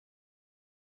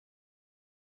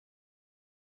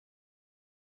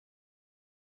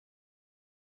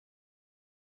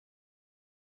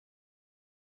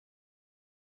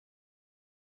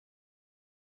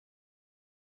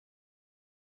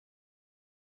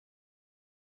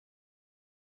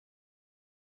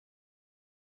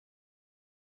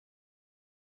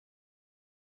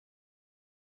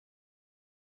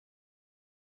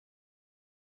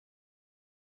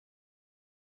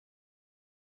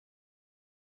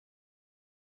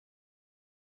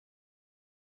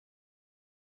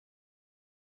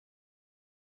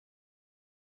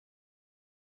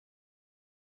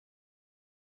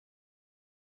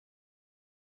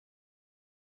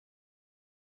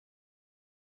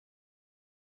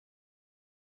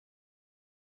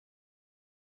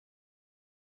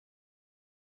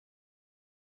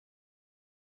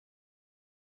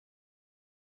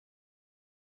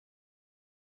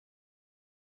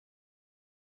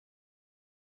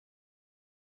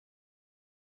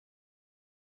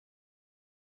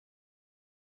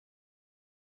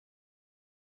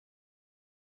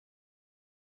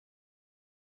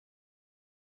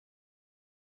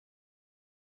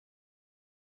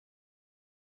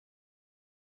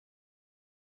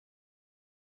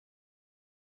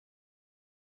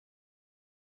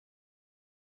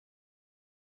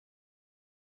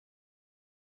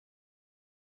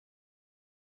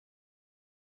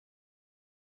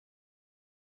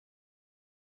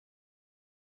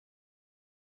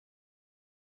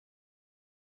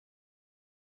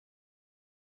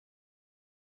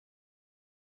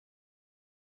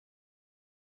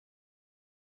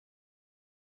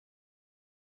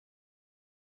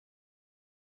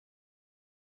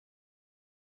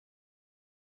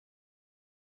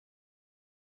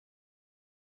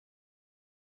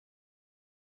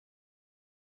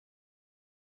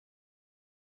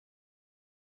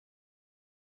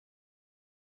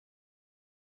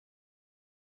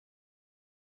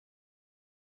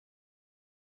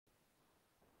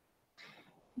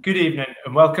Good evening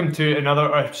and welcome to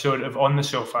another episode of On the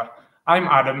Sofa. I'm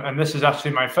Adam and this is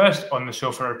actually my first On the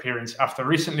Sofa appearance after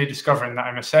recently discovering that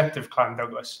I'm a sept of Clan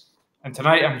Douglas. And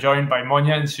tonight I'm joined by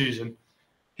Monia and Susan.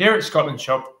 Here at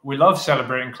ScotlandShop, we love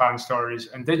celebrating clan stories,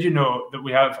 and did you know that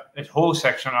we have a whole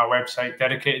section on our website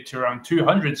dedicated to around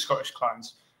 200 Scottish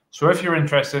clans? So if you're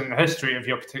interested in the history of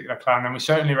your particular clan, then we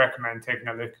certainly recommend taking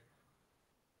a look.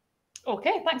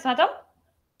 Okay, thanks Adam.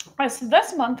 So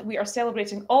this month we are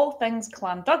celebrating all things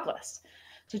Clan Douglas.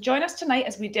 So join us tonight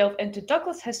as we delve into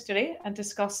Douglas history and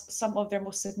discuss some of their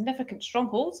most significant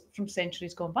strongholds from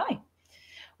centuries gone by.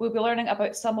 We'll be learning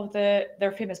about some of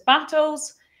their famous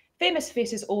battles, famous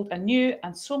faces old and new,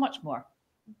 and so much more.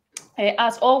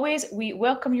 As always, we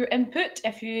welcome your input.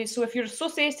 If you're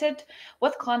associated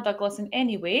with Clan Douglas in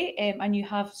any way and you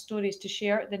have stories to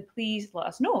share, then please let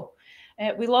us know.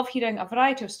 We love hearing a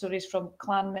variety of stories from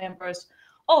clan members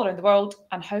all around the world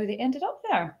and how they ended up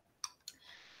there.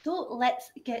 So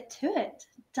let's get to it.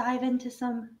 Dive into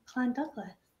some Clan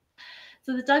Douglas.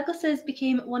 So the Douglases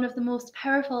became one of the most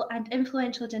powerful and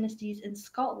influential dynasties in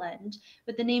Scotland,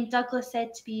 with the name Douglas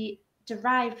said to be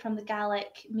derived from the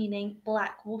Gaelic meaning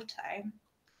black water.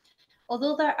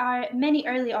 Although there are many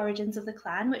early origins of the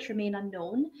clan which remain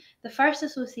unknown, the first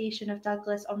association of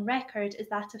Douglas on record is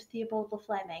that of Theobald le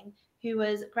Fleming, who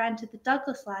was granted the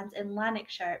Douglas lands in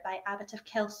Lanarkshire by Abbot of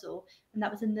Kelso, and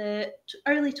that was in the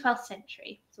early 12th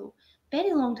century, so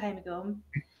very long time ago.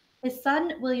 His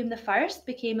son, William I,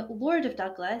 became Lord of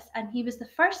Douglas, and he was the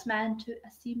first man to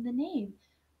assume the name,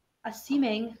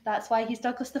 assuming that's why he's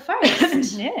Douglas I.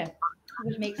 Yeah.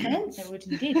 Which makes sense. It would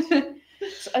indeed.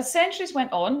 So as centuries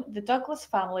went on, the Douglas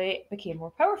family became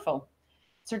more powerful.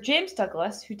 Sir James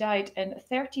Douglas, who died in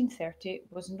 1330,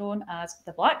 was known as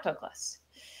the Black Douglas.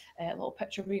 A little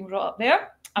picture being brought up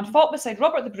there, and fought beside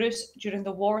Robert the Bruce during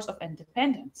the Wars of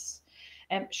Independence.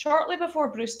 Shortly before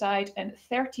Bruce died in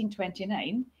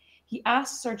 1329, he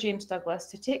asked Sir James Douglas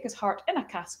to take his heart in a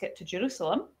casket to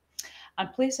Jerusalem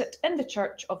and place it in the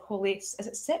Church of Holy... Is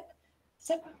it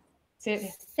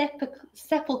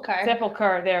Sepulchre.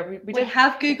 Sepulchre. There, we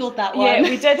have googled that one. Yeah,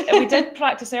 we did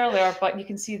practice earlier, but you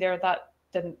can see there that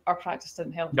our practice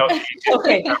didn't help. No.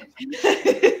 Okay.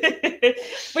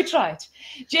 We tried.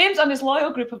 James and his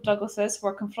loyal group of Douglases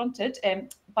were confronted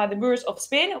by the Moors of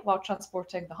Spain while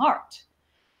transporting the heart.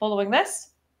 Following this,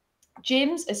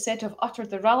 James is said to have uttered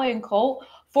the rallying call,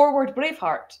 "Forward,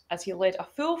 Braveheart," as he led a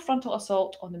full frontal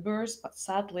assault on the Moors, but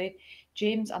sadly,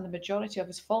 James and the majority of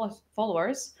his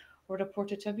followers were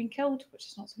reported to have been killed, which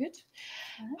is not so good.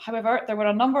 However, there were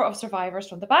a number of survivors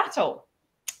from the battle.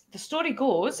 The story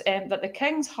goes that the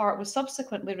king's heart was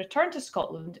subsequently returned to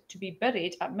Scotland to be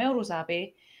buried at Melrose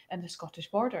Abbey in the Scottish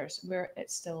borders, where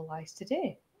it still lies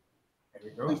today. There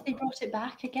we go. At least they brought it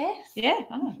back, I guess. Yeah.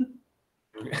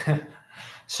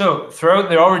 So, throughout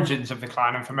the origins of the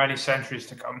clan and for many centuries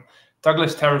to come,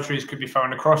 Douglas territories could be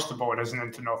found across the borders and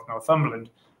into North Northumberland,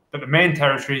 but the main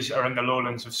territories are in the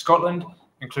lowlands of Scotland,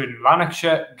 including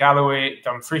Lanarkshire, Galloway,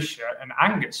 Dumfriesshire, and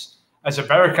Angus. As a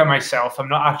Berwicker myself, I'm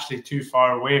not actually too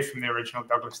far away from the original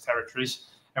Douglas territories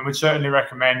and would certainly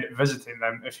recommend visiting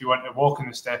them if you want to walk in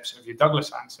the steps of your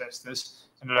Douglas ancestors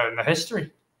and learn the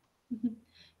history.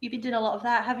 You've been doing a lot of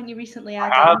that, haven't you, recently, I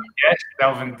Adam? have, yes,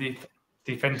 delving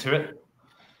deep into it.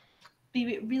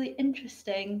 Be really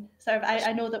interesting.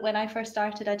 I know that when I first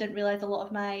started, I didn't realise a lot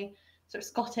of my sort of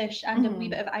Scottish and a wee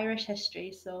bit of Irish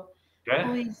history, so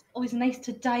yeah. always nice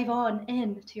to dive on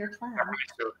into your clan.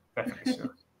 Definitely so.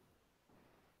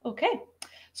 Okay,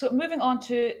 so moving on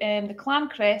to the clan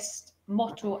crest,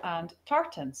 motto and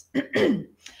tartans.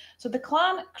 So the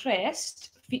clan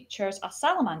crest features a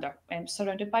salamander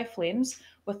surrounded by flames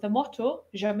with the motto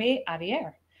Jamais,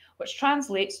 Arriere, which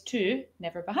translates to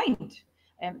never behind.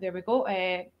 There we go.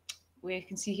 We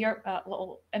can see here a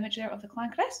little image there of the clan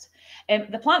crest.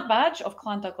 The plant badge of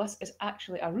Clan Douglas is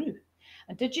actually a rue.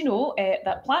 And did you know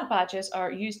that plant badges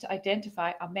are used to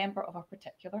identify a member of a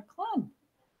particular clan?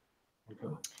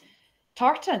 Okay.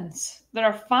 Tartans. There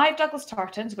are 5 Douglas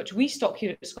tartans, which we stock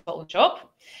here at ScotlandShop,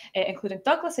 including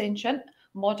Douglas Ancient,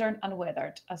 Modern and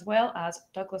Weathered, as well as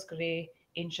Douglas Grey,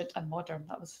 Ancient and Modern.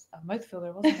 That was a mouthful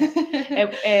there, wasn't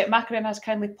it? Macarena has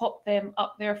kindly popped them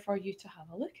up there for you to have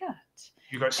a look at.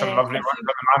 You've got some lovely ones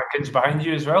with the mannequins behind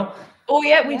you as well. Oh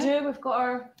yeah, we do. We've got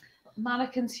our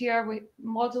mannequins here with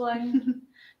modelling.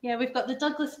 Yeah, we've got the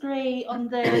Douglas Grey on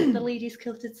the lady's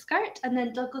kilted skirt, and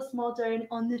then Douglas Modern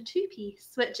on the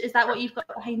two-piece. Which is that what you've got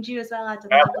behind you as well, Adam?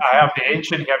 I have the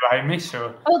Ancient here behind me,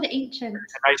 so the Ancient.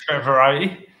 A nice bit of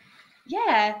variety.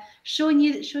 Yeah, showing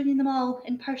you them all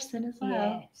in person as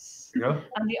well. Yes. Yeah.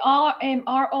 And they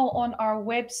are all on our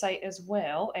website as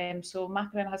well. So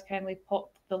Macarena has kindly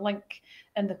popped the link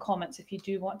in the comments if you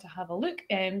do want to have a look.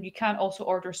 You can also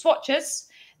order swatches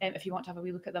if you want to have a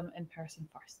wee look at them in person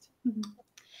first.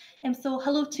 So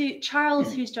hello to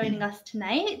Charles, who's joining us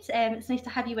tonight. It's nice to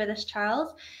have you with us,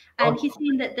 Charles. And he's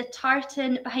saying that the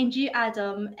tartan behind you,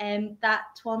 Adam, that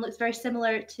one looks very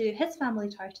similar to his family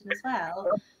tartan as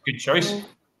well. Good choice. So,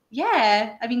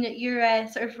 yeah, I mean, you're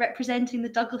sort of representing the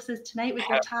Douglases tonight with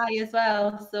your tie as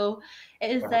well. So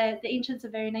it is the Ancient's a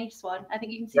very nice one. I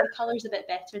think you can see the colours a bit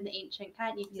better in the Ancient,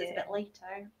 can't you? Because it's a bit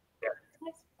lighter. Yeah,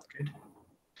 that's good.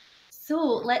 So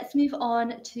let's move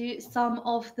on to some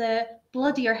of the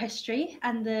bloodier history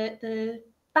and the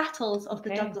battles of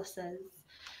the Douglases.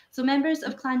 So members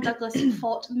of Clan Douglas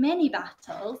fought many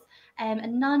battles,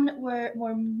 and none were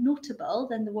more notable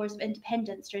than the Wars of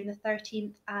Independence during the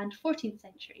 13th and 14th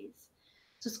centuries.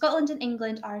 So Scotland and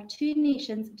England are two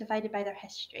nations divided by their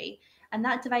history, and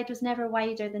that divide was never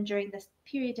wider than during this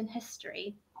period in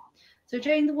history. So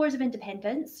during the Wars of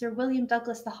Independence, Sir William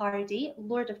Douglas the Hardy,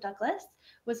 Lord of Douglas,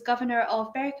 was governor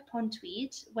of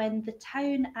Berwick-upon-Tweed when the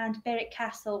town and Berwick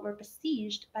Castle were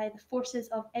besieged by the forces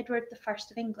of Edward I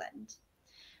of England.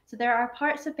 So there are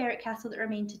parts of Berwick Castle that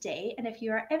remain today, and if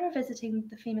you are ever visiting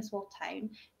the famous walled town,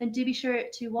 then do be sure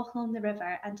to walk along the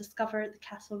river and discover the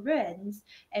castle ruins.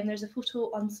 And there's a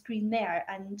photo on screen there,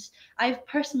 and I've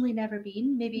personally never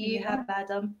been. Maybe you have,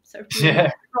 Adam, sort of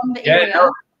from the area.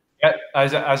 Yeah,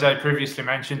 as I previously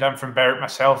mentioned, I'm from Berwick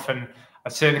myself, and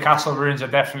I'd say the castle ruins are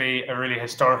definitely a really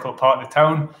historical part of the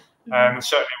town. It's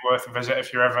certainly worth a visit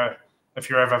if you're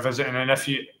ever visiting, and if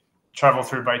you travel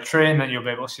through by train, then you'll be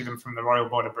able to see them from the Royal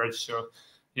Border Bridge. So,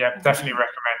 yeah, definitely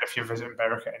recommend if you're visiting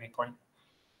Berwick at any point.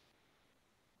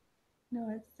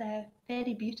 No, it's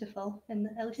very beautiful,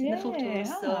 at least in the photos.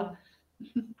 So.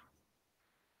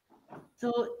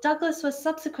 So Douglas was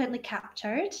subsequently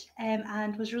captured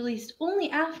and was released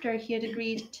only after he had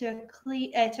agreed to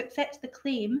accept the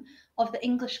claim of the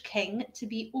English king to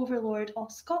be overlord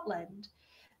of Scotland.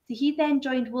 So he then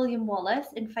joined William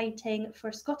Wallace in fighting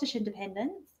for Scottish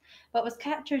independence, but was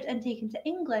captured and taken to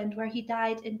England, where he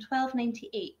died in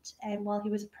 1298 while he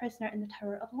was a prisoner in the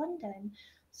Tower of London.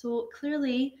 So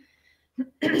clearly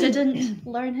didn't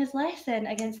learn his lesson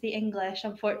against the English,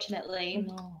 unfortunately.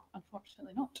 No,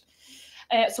 unfortunately not.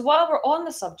 So while we're on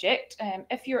the subject,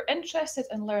 if you're interested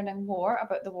in learning more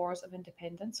about the Wars of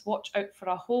Independence, watch out for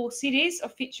a whole series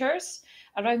of features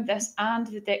around this and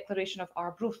the Declaration of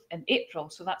Arbroath in April.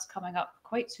 So that's coming up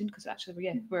quite soon, because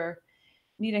actually we're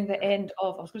nearing the end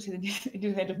of, I was going to say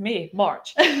the end of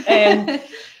March.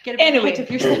 Get ahead of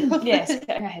yourself. Yes,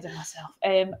 getting ahead of myself.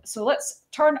 So let's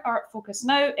turn our focus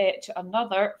now to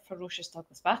another ferocious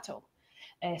Douglas battle.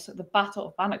 So the Battle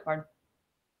of Bannockburn,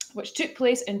 which took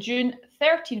place in June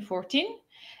 1314.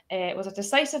 It was a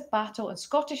decisive battle in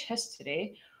Scottish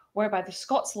history, whereby the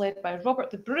Scots led by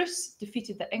Robert the Bruce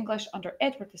defeated the English under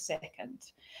Edward II,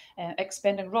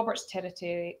 expending Robert's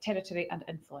territory and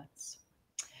influence.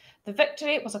 The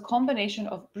victory was a combination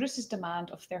of Bruce's demand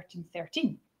of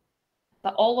 1313,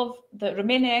 that all of the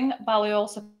remaining Balliol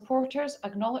supporters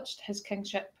acknowledged his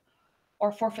kingship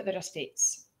or forfeit their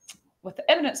estates, with the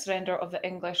imminent surrender of the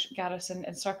English garrison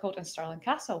encircled in Stirling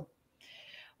Castle,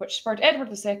 which spurred Edward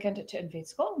II to invade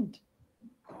Scotland.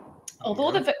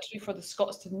 Although the victory for the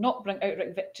Scots did not bring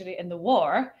outright victory in the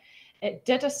war, it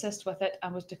did assist with it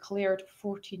and was declared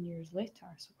 14 years later.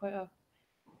 So quite a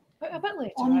bit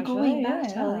later. Ongoing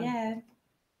battle, yeah.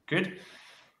 Good.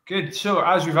 So,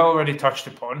 as we've already touched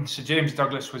upon, Sir James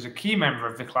Douglas was a key member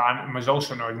of the clan and was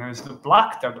also known as the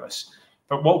Black Douglas.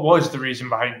 But what was the reason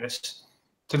behind this?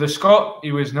 To the Scot,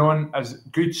 he was known as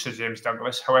Good Sir James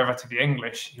Douglas. However, to the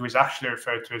English, he was actually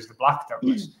referred to as the Black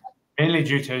Douglas, mainly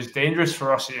due to his dangerous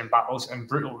ferocity in battles and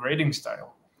brutal raiding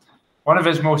style. One of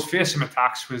his most fearsome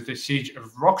attacks was the siege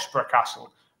of Roxburgh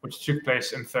Castle, which took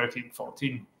place in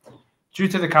 1314. Due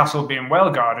to the castle being well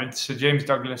guarded, Sir James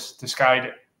Douglas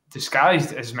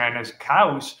disguised his men as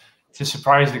cows to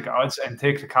surprise the guards and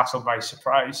take the castle by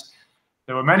surprise.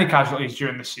 There were many casualties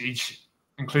during the siege,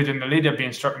 including the leader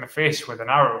being struck in the face with an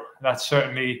arrow. That's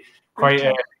certainly quite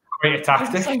a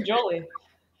tactic. Doesn't sound jolly.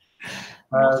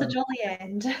 Not a jolly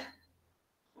end.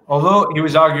 Although he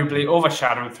was arguably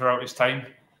overshadowed throughout his time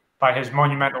by his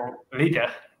monumental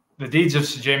leader, the deeds of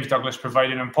Sir James Douglas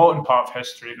provide an important part of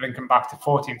history linking back to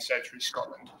 14th century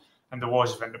Scotland and the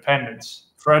Wars of Independence.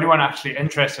 For anyone actually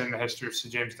interested in the history of Sir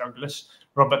James Douglas,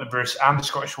 Robert the Bruce and the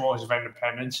Scottish Wars of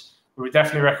Independence, we would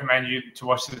definitely recommend you to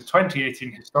watch the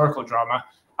 2018 historical drama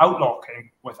Outlaw King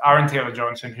with Aaron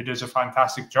Taylor-Johnson, who does a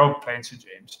fantastic job playing Sir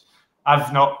James.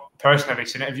 I've not personally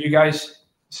seen it. Have you guys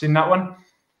seen that one?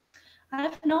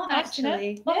 I've not I've seen it.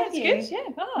 actually. Oh, Have it's you?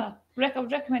 good. Yeah. I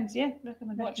would recommend. Yeah,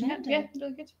 recommend watching it. Recommend Yeah,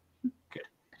 really good.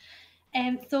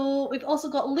 So we've also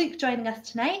got Luke joining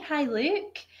us tonight. Hi,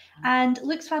 Luke. And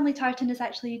Luke's family tartan is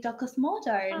actually Douglas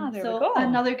Modern. Ah, there we so go.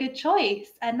 another good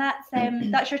choice. And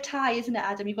that's your tie, isn't it,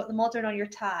 Adam? You've got the modern on your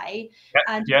tie,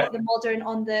 and you've got the modern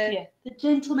on the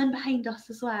gentleman behind us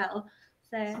as well.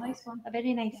 So It's a nice one. a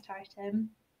very nice tartan.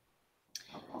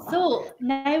 So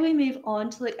now we move on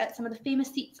to look at some of the famous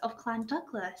seats of Clan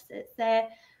Douglas. It's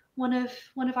one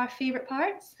of our favourite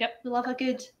parts. Yep. We love a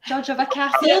good judge of a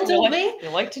castle, don't we? We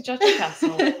like to judge a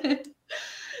castle.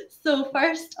 So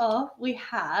first off, we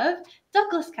have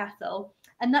Douglas Castle,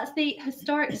 and that's the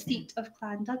historic seat of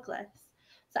Clan Douglas.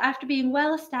 So after being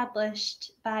well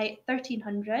established by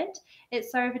 1300, it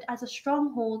served as a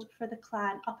stronghold for the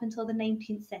clan up until the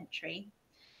 19th century.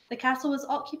 The castle was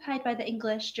occupied by the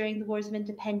English during the Wars of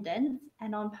Independence,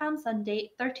 and on Palm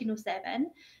Sunday, 1307,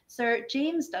 Sir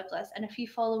James Douglas and a few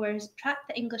followers trapped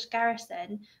the English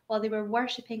garrison while they were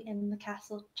worshipping in the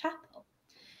castle chapel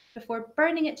before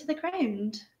burning it to the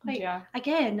ground.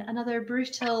 Again, another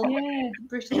brutal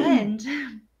end.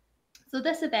 So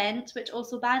this event, which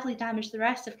also badly damaged the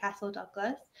rest of Castle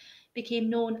Douglas, became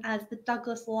known as the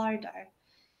Douglas Larder.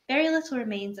 Very little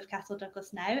remains of Castle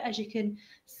Douglas now, as you can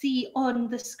see on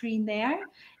the screen there,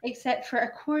 except for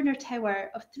a corner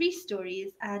tower of 3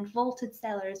 stories and vaulted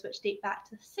cellars which date back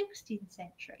to the 16th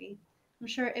century. I'm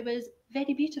sure it was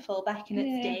very beautiful back in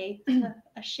its day. It's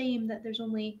a shame that there's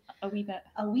only a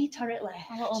wee turret left.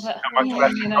 A little bit.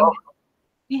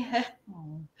 Yeah.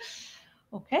 Oh.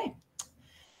 Okay.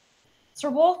 Sir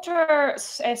Walter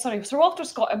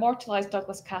Scott immortalised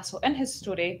Douglas Castle in his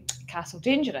story, Castle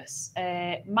Dangerous.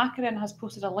 Macarin has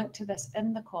posted a link to this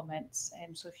in the comments,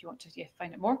 so if you want to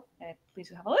find it more,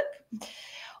 please have a look.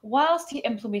 Whilst he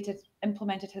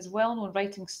implemented his well-known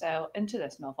writing style into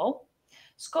this novel,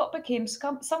 Scott became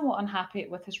somewhat unhappy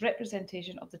with his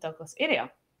representation of the Douglas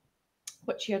area,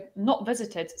 which he had not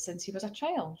visited since he was a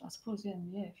child. I suppose,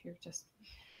 if you're just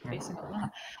basing on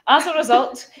that. As a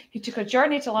result, he took a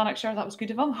journey to Lanarkshire, that was good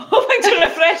of him, hoping to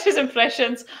refresh his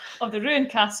impressions of the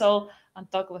ruined castle and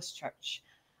Douglas Church,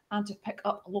 and to pick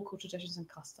up local traditions and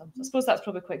customs. I suppose that's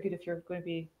probably quite good if you're going to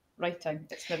be writing.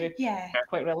 It's maybe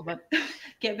quite relevant.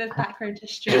 Get a bit of background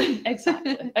history.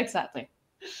 Exactly.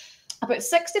 About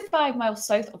 65 miles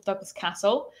south of Douglas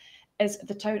Castle is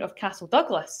the town of Castle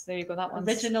Douglas. There you go, that one's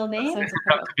original name. Sounds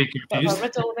a bit of a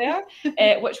riddle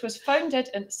there, which was founded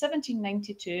in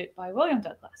 1792 by William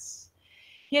Douglas.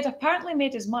 He had apparently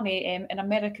made his money in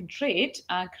American trade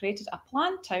and created a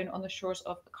planned town on the shores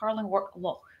of Carlingwork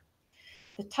Loch.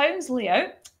 The town's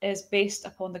layout is based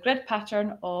upon the grid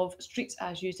pattern of streets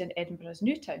as used in Edinburgh's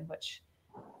New Town, which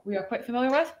we are quite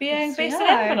familiar with, being based in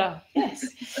Edinburgh. Yes.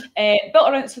 So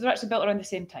they're actually built around the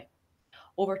same time.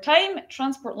 Over time,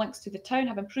 transport links to the town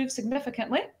have improved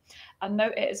significantly, and now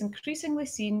it is increasingly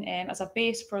seen as a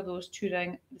base for those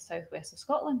touring the southwest of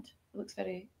Scotland. It looks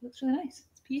really nice.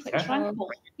 It's beautiful. Tranquil.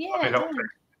 Yeah.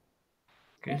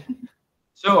 Good.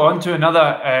 So on to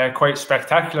another quite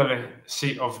spectacular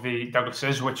seat of the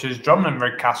Douglases, which is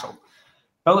Drumlinrig Castle.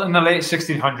 Built in the late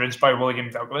 1600s by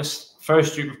William Douglas,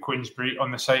 1st Duke of Queensberry,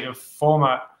 on the site of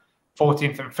former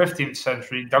 14th and 15th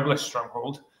century Douglas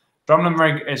stronghold,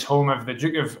 Drumlinrig is home of the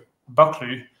Duke of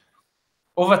Buccleuch.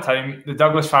 Over time, the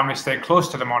Douglas family stayed close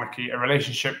to the monarchy, a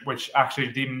relationship which actually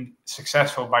deemed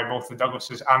successful by both the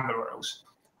Douglases and the royals.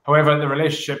 However, the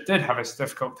relationship did have its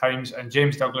difficult times, and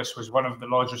James Douglas was one of the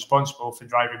lords responsible for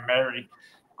driving Mary,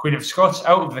 Queen of Scots,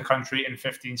 out of the country in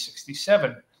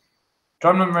 1567.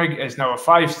 Drumlinrig is now a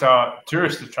 5-star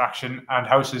tourist attraction and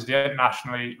houses the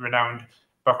internationally renowned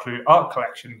Buccleuch art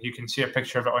collection. You can see a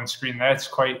picture of it on screen there. It's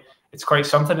quite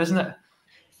something, isn't it?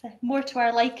 More to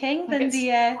our liking than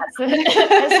the. I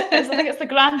think it's the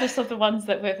grandest of the ones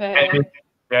that we've.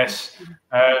 Yes.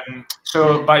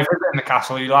 So by visiting the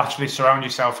castle, you'll actually surround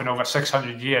yourself in over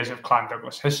 600 years of Clan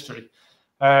Douglas history.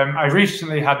 I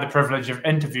recently had the privilege of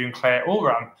interviewing Claire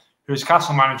Oldram, who is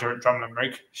castle manager at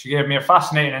Drumlinrig. She gave me a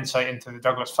fascinating insight into the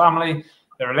Douglas family,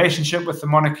 their relationship with the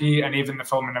monarchy, and even the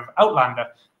filming of Outlander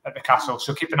at the castle.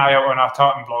 So keep an eye out on our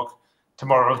Tartan blog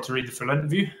tomorrow to read the full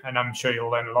interview, and I'm sure you'll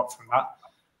learn a lot from that.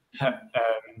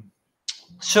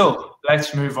 So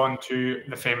let's move on to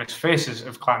the famous faces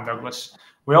of Clan Douglas.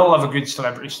 We all have a good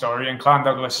celebrity story, and Clan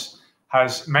Douglas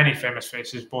has many famous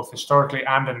faces, both historically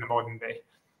and in the modern day.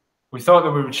 We thought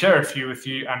that we would share a few with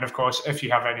you, and of course, if you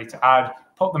have any to add,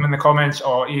 pop them in the comments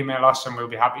or email us and we'll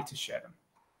be happy to share them.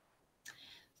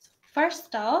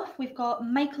 First off, we've got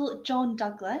Michael John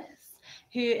Douglas,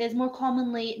 who is more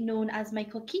commonly known as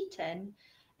Michael Keaton.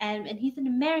 And he's an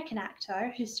American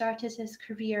actor who started his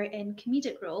career in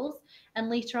comedic roles and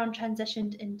later on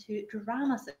transitioned into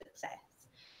drama success.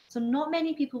 So not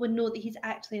many people would know that he's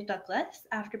actually a Douglas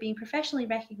after being professionally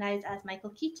recognised as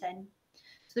Michael Keaton.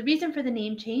 So the reason for the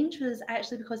name change was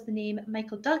actually because the name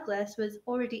Michael Douglas was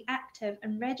already active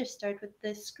and registered with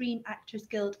the Screen Actors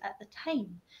Guild at the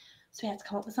time. So he had to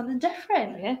come up with something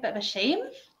different. Yeah. Bit of a shame.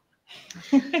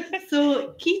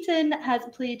 So Keaton has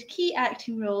played key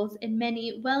acting roles in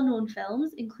many well-known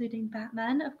films, including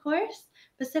Batman, of course,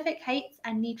 Pacific Heights,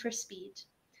 and Need for Speed.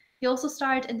 He also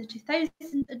starred in the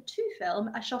 2002 film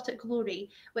A Shot at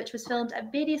Glory, which was filmed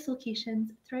at various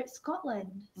locations throughout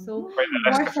Scotland. So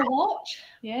worth a watch.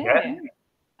 Yeah.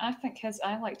 I think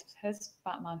I liked his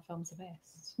Batman films the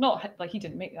best. Not like he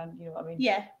didn't make them, you know what I mean?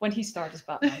 Yeah. When he starred as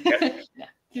Batman. Yeah.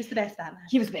 He was the best Batman.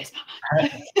 He was the best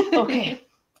Batman. Okay.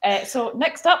 So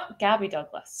next up, Gabby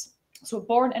Douglas. So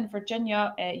born in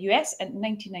Virginia, US in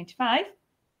 1995,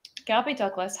 Gabby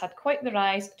Douglas had quite the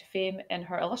rise to fame in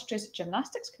her illustrious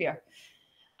gymnastics career.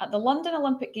 At the London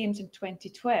Olympic Games in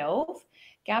 2012,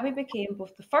 Gabby became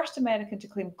both the first American to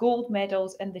claim gold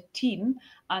medals in the team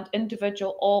and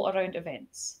individual all-around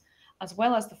events, as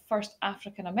well as the first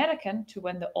African American to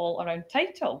win the all-around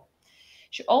title.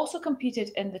 She also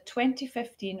competed in the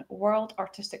 2015 World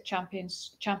Artistic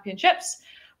Championships,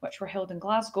 which were held in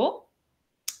Glasgow,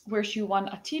 where she won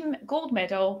a team gold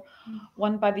medal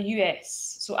won by the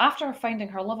US. So after finding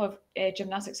her love of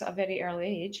gymnastics at a very early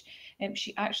age,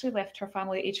 she actually left her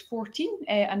family at age 14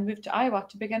 and moved to Iowa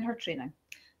to begin her training.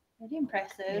 Very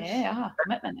impressive. Yeah,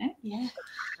 commitment, eh? Yeah.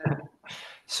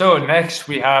 So next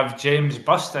we have James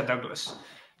Buster Douglas.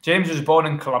 James was born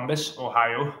in Columbus,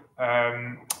 Ohio,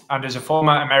 and is a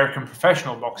former American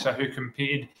professional boxer who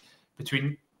competed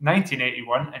between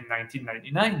 1981 and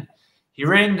 1999. He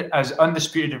reigned as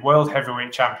undisputed world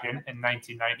heavyweight champion in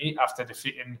 1990 after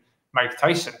defeating Mike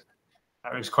Tyson.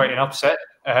 That was quite an upset.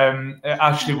 It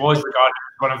actually was regarded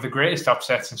as one of the greatest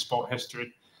upsets in sport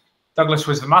history. Douglas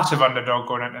was the massive underdog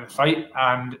going into the fight,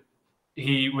 and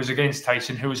he was against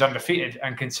Tyson, who was undefeated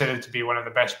and considered to be one of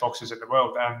the best boxers in the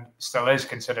world, and still is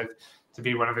considered to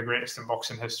be one of the greatest in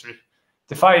boxing history.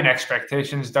 Defying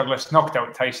expectations, Douglas knocked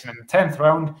out Tyson in the 10th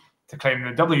round to claim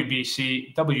the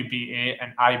WBC, WBA,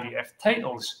 and IBF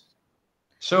titles.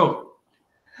 So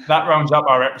that rounds up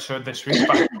our episode this week.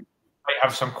 But I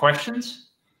have some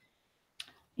questions.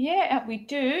 Yeah, we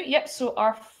do. Yep. So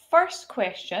our first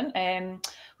question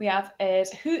we have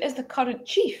is, who is the current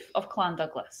chief of Clan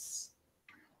Douglas?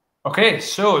 Okay,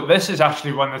 so this is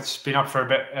actually one that's been up for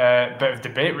a bit of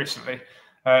debate recently.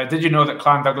 Did you know that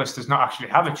Clan Douglas does not actually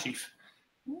have a chief?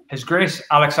 His Grace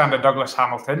Alexander Douglas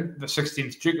Hamilton, the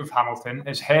 16th Duke of Hamilton,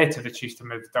 is heir to the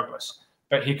chiefdom of Douglas,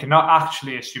 but he cannot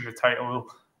actually assume the title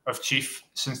of chief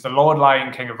since the Lord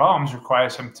Lion King of Arms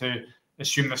requires him to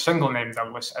assume the single name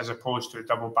Douglas as opposed to a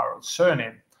double-barreled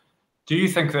surname. Do you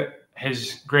think that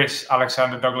His Grace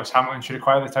Alexander Douglas Hamilton should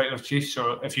acquire the title of chief?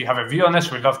 So if you have a view on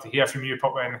this, we'd love to hear from you.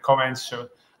 Pop it in the comments. So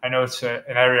I know it's an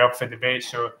area up for debate,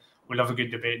 so we love a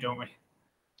good debate, don't we?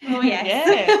 Oh yes.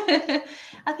 Yeah.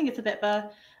 I think it's a bit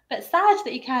sad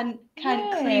that you can't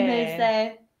claim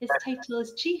his title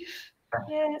as chief.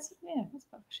 Yeah, that's a bit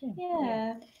of a shame.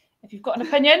 Yeah. If you've got an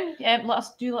opinion, let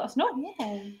us know.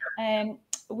 Yeah.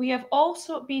 We have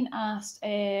also been asked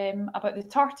about the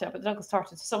tartan, about the Douglas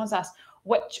tartan. So someone's asked,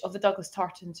 which of the Douglas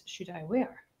tartans should I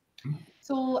wear?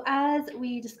 So as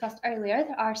we discussed earlier,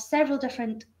 there are several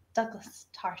different Douglas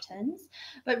tartans,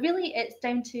 but really it's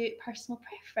down to personal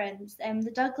preference.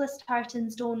 The Douglas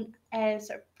tartans don't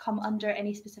sort of come under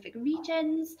any specific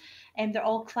regions, and they're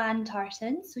all clan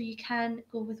tartans, so you can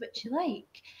go with which you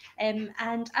like. And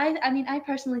I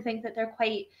personally think that they're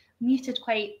quite muted,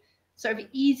 quite sort of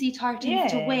easy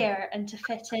tartans to wear and to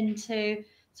fit into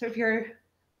sort of your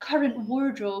current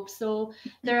wardrobe. So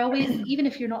they're always, even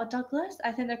if you're not a Douglas,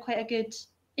 I think they're quite a good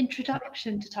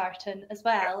introduction to tartan as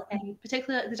well, and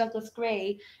particularly the Douglas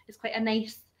grey is quite a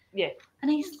nice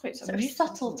quite sort of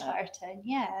subtle tartan.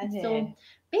 So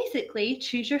basically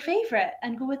choose your favorite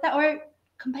and go with that, or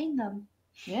combine them.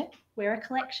 Wear a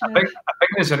collection. I think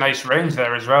there's a nice range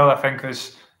there as well. I think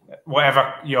there's,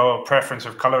 whatever your preference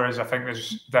of color is, I think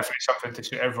there's definitely something to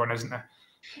suit everyone, isn't there?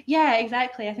 Yeah,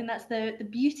 exactly. I think that's the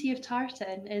beauty of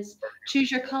tartan, is choose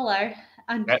your color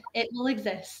and it will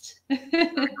exist.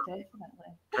 Definitely.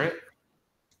 Great.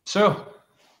 So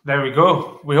there we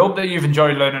go. We hope that you've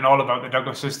enjoyed learning all about the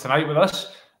Douglases tonight with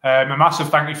us. A massive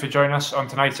thank you for joining us on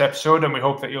tonight's episode, and we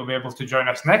hope that you'll be able to join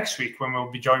us next week when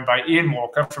we'll be joined by Ian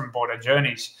Walker from Border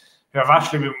Journeys, who I've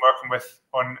actually been working with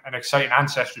on an exciting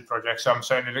ancestry project. So I'm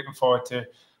certainly looking forward to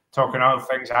talking all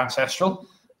things ancestral.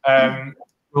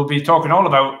 We'll be talking all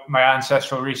about my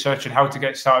ancestral research and how to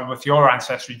get started with your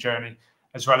ancestry journey,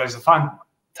 as well as the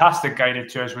fantastic guided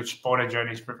tours which Border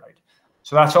Journeys provide.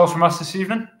 So that's all from us this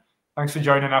evening. Thanks for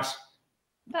joining us.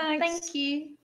 Thanks. Thank you.